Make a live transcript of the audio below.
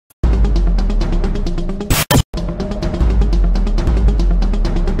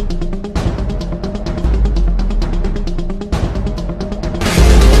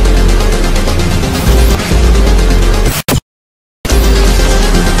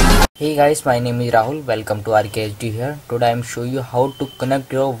Hey guys, my name is Rahul. Welcome to RKHD here. Today I am showing you how to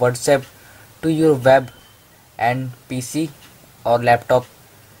connect your WhatsApp to your web and PC or laptop.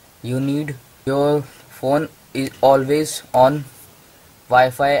 You need your phone is always on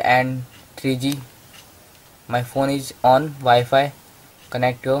Wi-Fi and 3G. My phone is on Wi-Fi.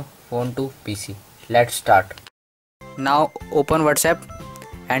 Connect your phone to PC. Let's start. Now open WhatsApp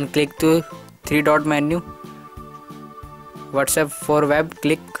and click to three dot menu. WhatsApp for web,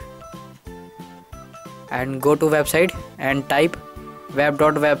 click and go to website and type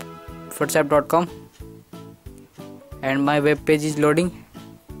web.whatsapp.com and my web page is loading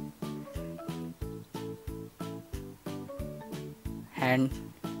and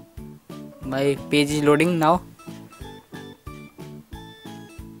my page is loading now,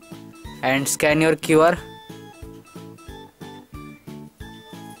 and scan your QR.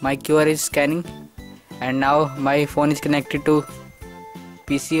 My QR is scanning and now my phone is connected to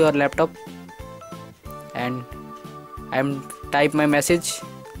PC or laptop, and I'm type my message,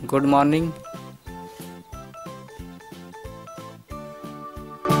 good morning.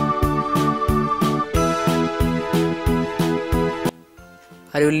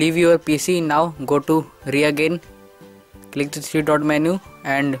 I will leave your PC. Now go to re-again, click the three dot menu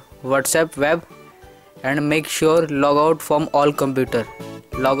and WhatsApp web, and make sure log out from all computer.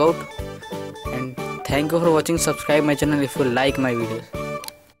 Log out, and thank you for watching. Subscribe my channel if you like my videos.